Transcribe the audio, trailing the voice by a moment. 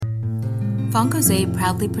Fonkoze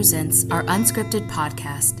proudly presents our unscripted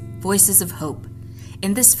podcast, Voices of Hope.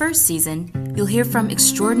 In this first season, you'll hear from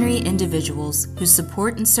extraordinary individuals whose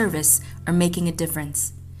support and service are making a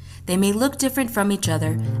difference. They may look different from each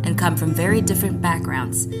other and come from very different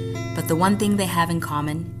backgrounds, but the one thing they have in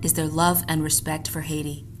common is their love and respect for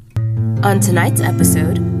Haiti. On tonight's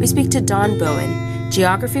episode, we speak to Don Bowen,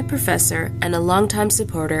 geography professor and a longtime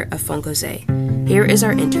supporter of Fonkoze. Here is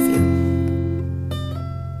our interview.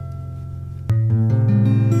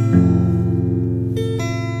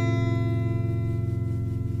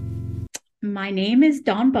 My name is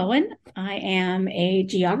Don Bowen. I am a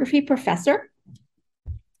geography professor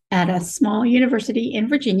at a small university in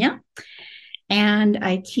Virginia, and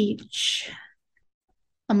I teach,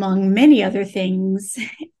 among many other things,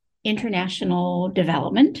 international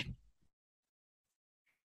development.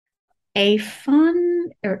 A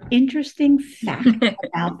fun or interesting fact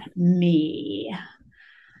about me.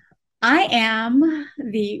 I am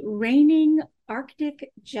the reigning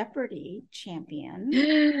Arctic Jeopardy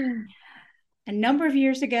champion. A number of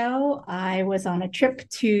years ago, I was on a trip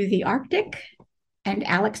to the Arctic, and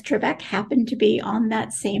Alex Trebek happened to be on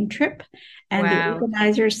that same trip. And the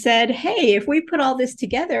organizer said, "Hey, if we put all this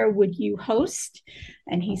together, would you host?"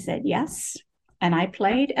 And he said, yes. And I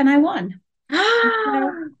played and I won. So,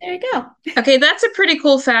 there you go. Okay, that's a pretty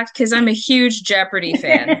cool fact because I'm a huge Jeopardy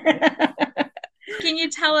fan. Can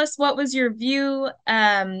you tell us what was your view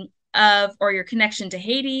of or your connection to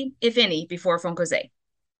Haiti, if any, before Fonkoze?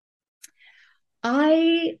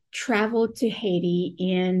 I traveled to Haiti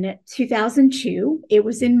in 2002. It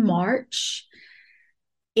was in March.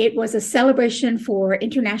 It was a celebration for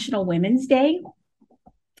International Women's Day.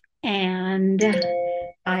 And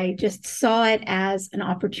I just saw it as an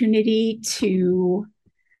opportunity to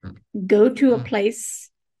go to a place.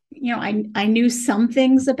 You know, I knew some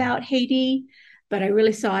things about Haiti, but I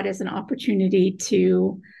really saw it as an opportunity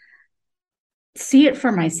to see it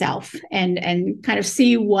for myself and kind of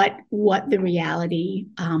see what the reality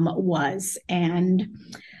was. And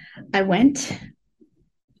I went,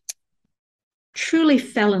 truly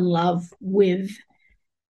fell in love with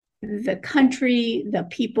the country, the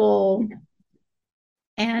people,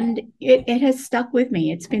 and it has stuck with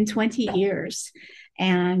me. It's been 20 years,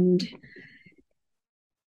 and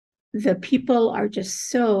the people are just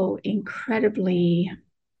so incredibly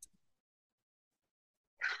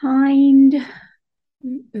kind,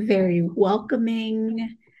 very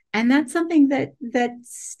welcoming, and that's something that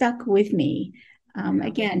stuck with me.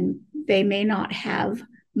 Again, they may not have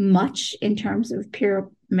much in terms of pure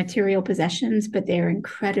material possessions, but they're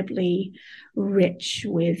incredibly rich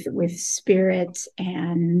with spirit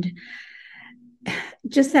and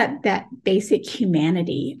just that basic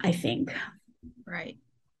humanity, I think. Right.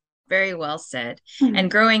 Very well said. And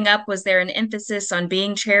growing up, was there an emphasis on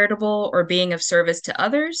being charitable or being of service to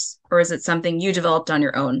others? Or is it something you developed on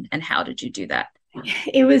your own? And how did you do that?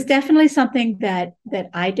 It was definitely something that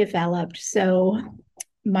I developed. So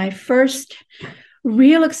my first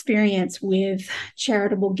real experience with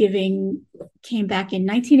charitable giving came back in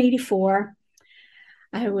 1984.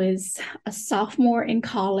 I was a sophomore in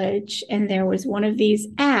college, and there was one of these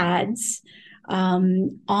ads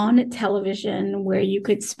on television where you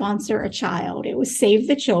could sponsor a child. It was Save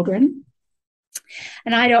the Children.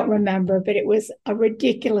 And I don't remember, but it was a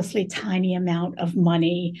ridiculously tiny amount of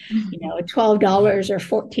money, $12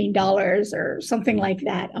 or $14 or something like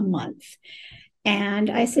that a month. And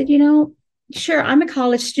I said, sure, I'm a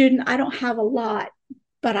college student. I don't have a lot,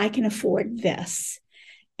 but I can afford this.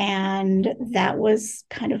 And that was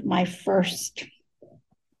kind of my first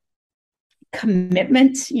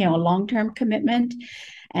commitment, a long-term commitment.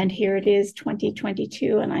 And here it is,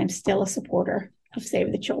 2022, and I'm still a supporter of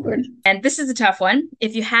Save the Children. And this is a tough one.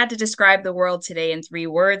 If you had to describe the world today in 3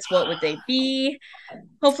 words, what would they be?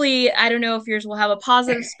 Hopefully, I don't know if yours will have a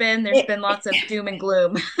positive spin. There's been lots of doom and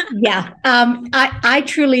gloom. Yeah. I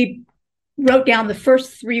truly wrote down the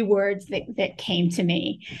first 3 words that came to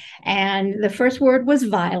me. And the first word was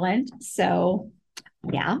violent. So,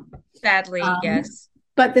 yeah. Sadly, yes.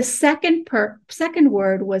 But the second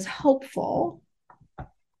word was hopeful.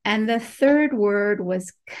 And the third word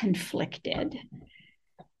was conflicted.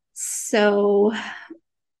 So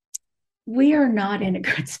we are not in a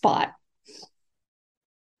good spot.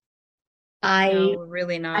 No,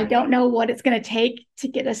 really not. I don't know what it's going to take to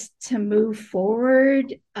get us to move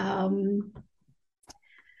forward.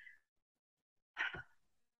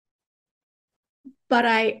 But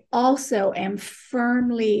I also am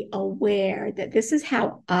firmly aware that this is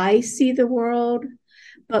how I see the world.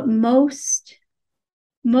 But most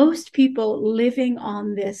people living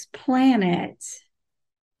on this planet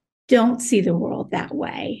don't see the world that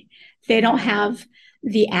way. They don't have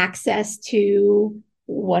the access to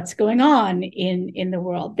what's going on in the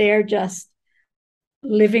world. They're just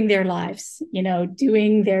living their lives,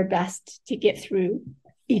 doing their best to get through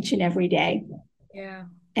each and every day. Yeah.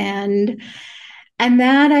 And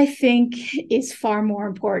that, I think, is far more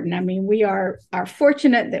important. I mean, we are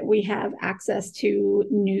fortunate that we have access to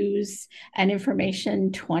news and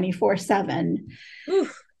information 24/7.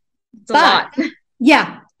 It's a lot.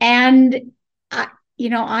 Yeah. And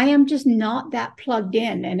I am just not that plugged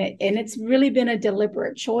in, and it's really been a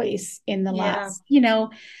deliberate choice in the last,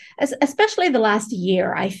 especially the last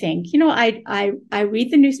year. I think, I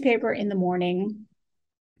read the newspaper in the morning,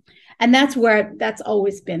 and that's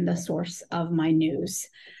always been the source of my news.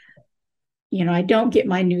 I don't get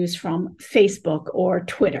my news from Facebook or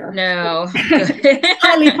Twitter. No,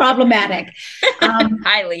 highly problematic.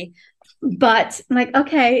 Highly, but like,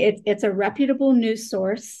 okay, it's a reputable news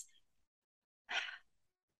source.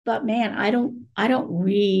 But man, I don't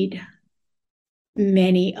read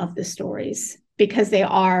many of the stories because they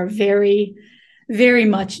are very, very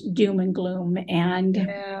much doom and gloom, and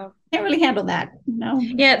can't really handle that.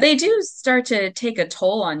 Yeah, they do start to take a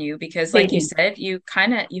toll on you because, like you said, you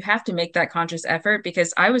have to make that conscious effort.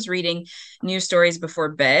 Because I was reading news stories before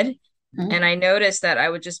bed, and I noticed that I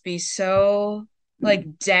would just be so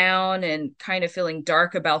like down and kind of feeling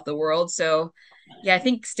dark about the world. So yeah, I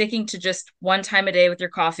think sticking to just one time a day with your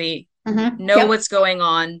coffee, know what's going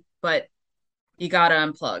on, but you got to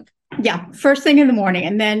unplug. Yeah. First thing in the morning.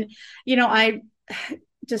 And then, I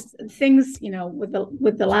just things, with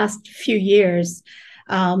the last few years,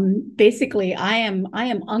 basically I am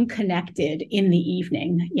unconnected in the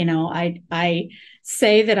evening. I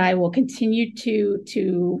say that I will continue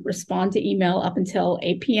to respond to email up until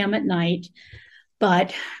 8 p.m. at night,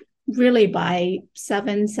 but really by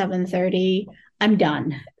 7:30, I'm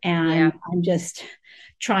done. And I'm just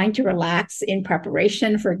trying to relax in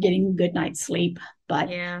preparation for getting a good night's sleep. But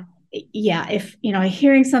if,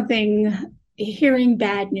 hearing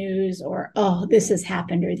bad news or, oh, this has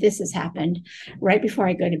happened or this has happened right before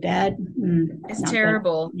I go to bed, it's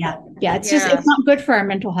terrible. Good. Yeah. It's not good for our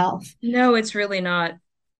mental health. No, it's really not.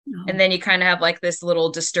 No. And then you kind of have like this little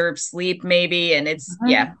disturbed sleep maybe, and it's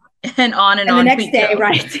and on and on the next day,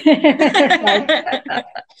 right. Right.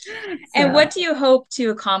 And what do you hope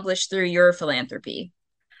to accomplish through your philanthropy?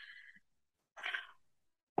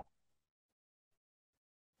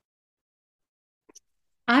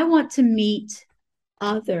 I want to meet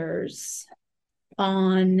others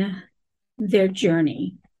on their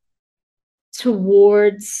journey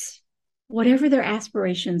towards whatever their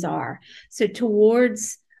aspirations are. So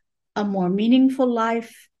towards a more meaningful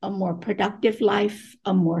life, a more productive life,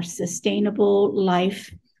 a more sustainable life.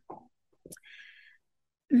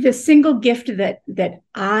 The single gift that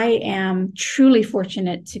I am truly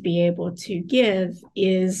fortunate to be able to give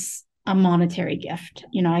is a monetary gift.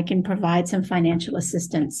 I can provide some financial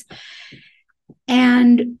assistance.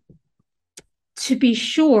 And to be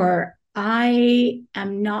sure, I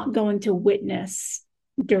am not going to witness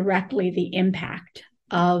directly the impact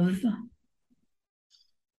of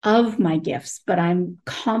my gifts, but I'm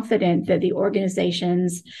confident that the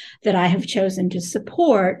organizations that I have chosen to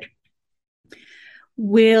support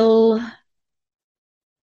will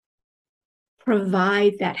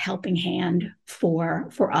provide that helping hand for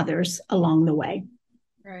others along the way.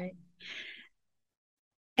 Right.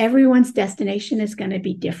 Everyone's destination is going to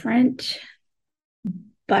be different,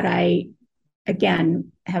 but I,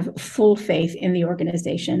 again, have full faith in the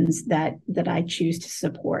organizations that I choose to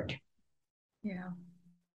support. Yeah.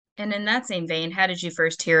 And in that same vein, how did you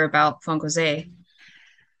first hear about Fonkoze?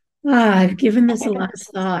 I've given this a lot of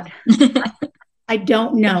thought. I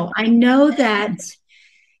don't know. I know that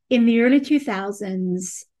in the early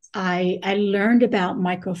 2000s, I learned about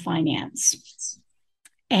microfinance.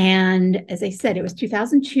 And as I said, it was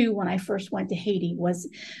 2002 when I first went to Haiti. Was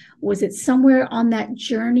it somewhere on that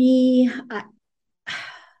journey?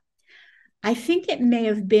 I think it may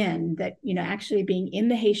have been that, actually being in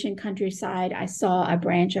the Haitian countryside, I saw a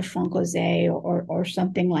branch of Fonkoze or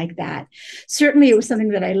something like that. Certainly, it was something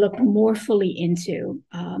that I looked more fully into.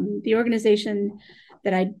 The organization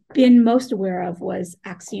that I'd been most aware of was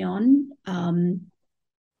Action.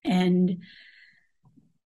 And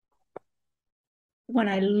when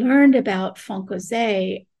I learned about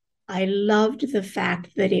Fonkoze, I loved the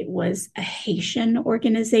fact that it was a Haitian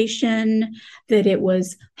organization, that it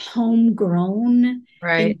was homegrown,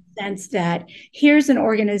 right? In the sense that here's an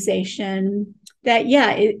organization that,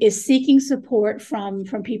 is seeking support from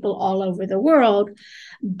people all over the world,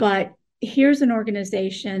 but here's an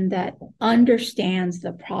organization that understands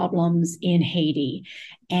the problems in Haiti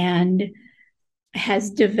and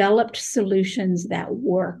has developed solutions that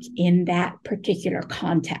work in that particular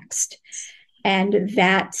context. And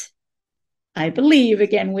that, I believe,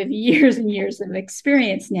 again, with years and years of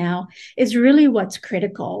experience now, is really what's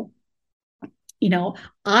critical.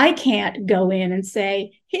 I can't go in and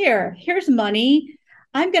say, here's money,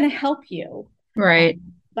 I'm going to help you. Right.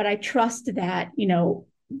 But I trust that,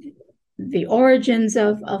 the origins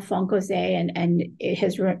of Fonkoze and it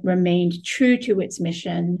has remained true to its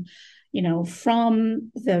mission,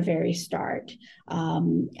 from the very start.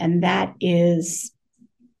 And that is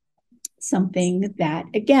something that,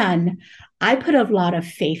 again, I put a lot of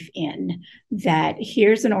faith in, that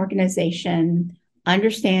here's an organization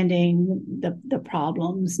understanding the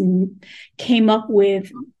problems, and came up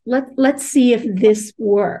with, let's see if this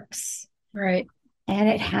works. Right. And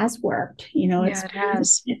it has worked. It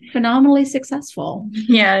has. Phenomenally successful.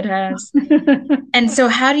 Yeah, it has. And so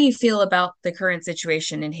how do you feel about the current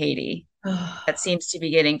situation in Haiti? That seems to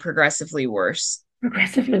be getting progressively worse.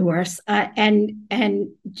 And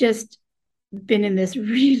just been in this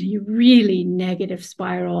really, really negative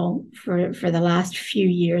spiral for the last few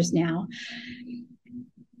years now.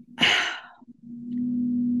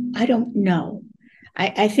 I don't know.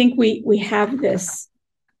 I think we have this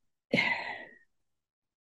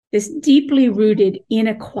deeply rooted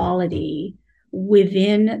inequality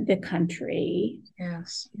within the country.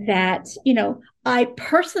 Yes. That, I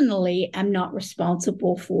personally am not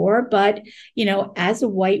responsible for, but, as a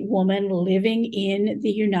white woman living in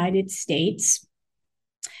the United States,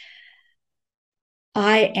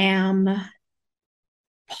 I am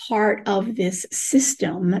part of this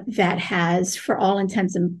system that has, for all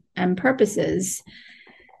intents and purposes,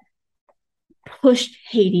 pushed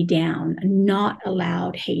Haiti down, not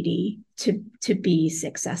allowed Haiti to be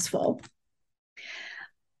successful.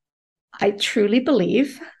 I truly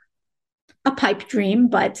believe, a pipe dream,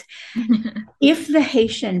 but if the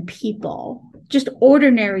Haitian people, just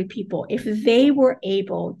ordinary people, if they were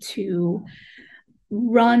able to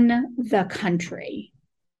run the country,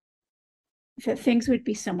 that things would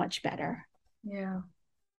be so much better. Yeah.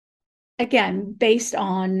 Again, based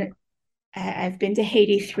on, I've been to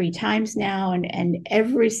Haiti 3 times now, and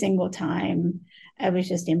every single time I was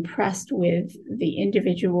just impressed with the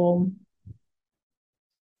individual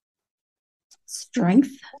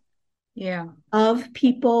strength of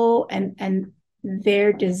people and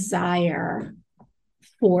their desire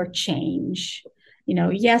for change.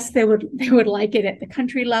 Yes, they would like it at the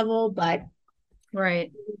country level, but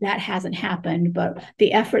right, that hasn't happened. But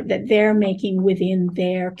the effort that they're making within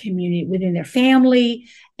their community, within their family,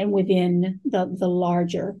 and within the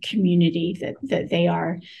larger community that they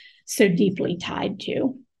are so deeply tied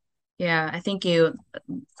to. Yeah, I think you,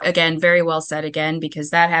 again, very well said again, because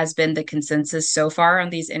that has been the consensus so far on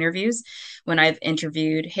these interviews. When I've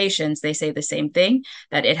interviewed Haitians, they say the same thing,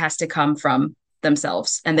 that it has to come from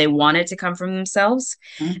themselves, and they want it to come from themselves.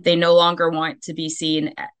 Mm-hmm. They no longer want to be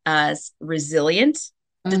seen as resilient,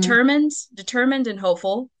 mm-hmm. determined and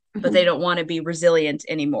hopeful, mm-hmm. but they don't want to be resilient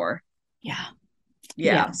anymore.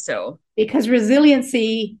 Yeah. So because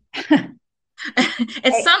resiliency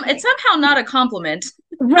it's somehow not a compliment.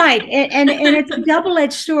 Right. And it's a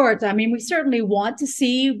double-edged sword. I mean, we certainly want to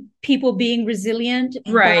see people being resilient.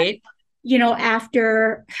 Right. But,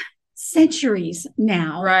 after centuries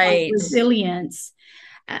now of resilience,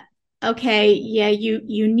 okay, yeah,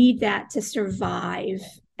 you need that to survive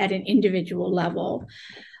at an individual level.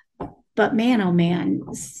 But man, oh man,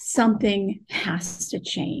 something has to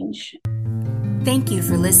change. Thank you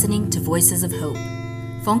for listening to Voices of Hope.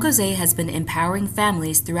 Fonkoze has been empowering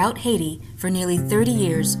families throughout Haiti for nearly 30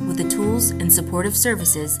 years with the tools and supportive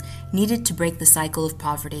services needed to break the cycle of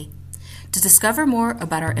poverty. To discover more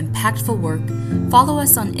about our impactful work, follow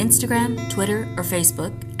us on Instagram, Twitter, or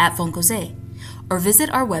Facebook at Fonkoze, or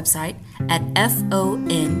visit our website at fonkoze.org.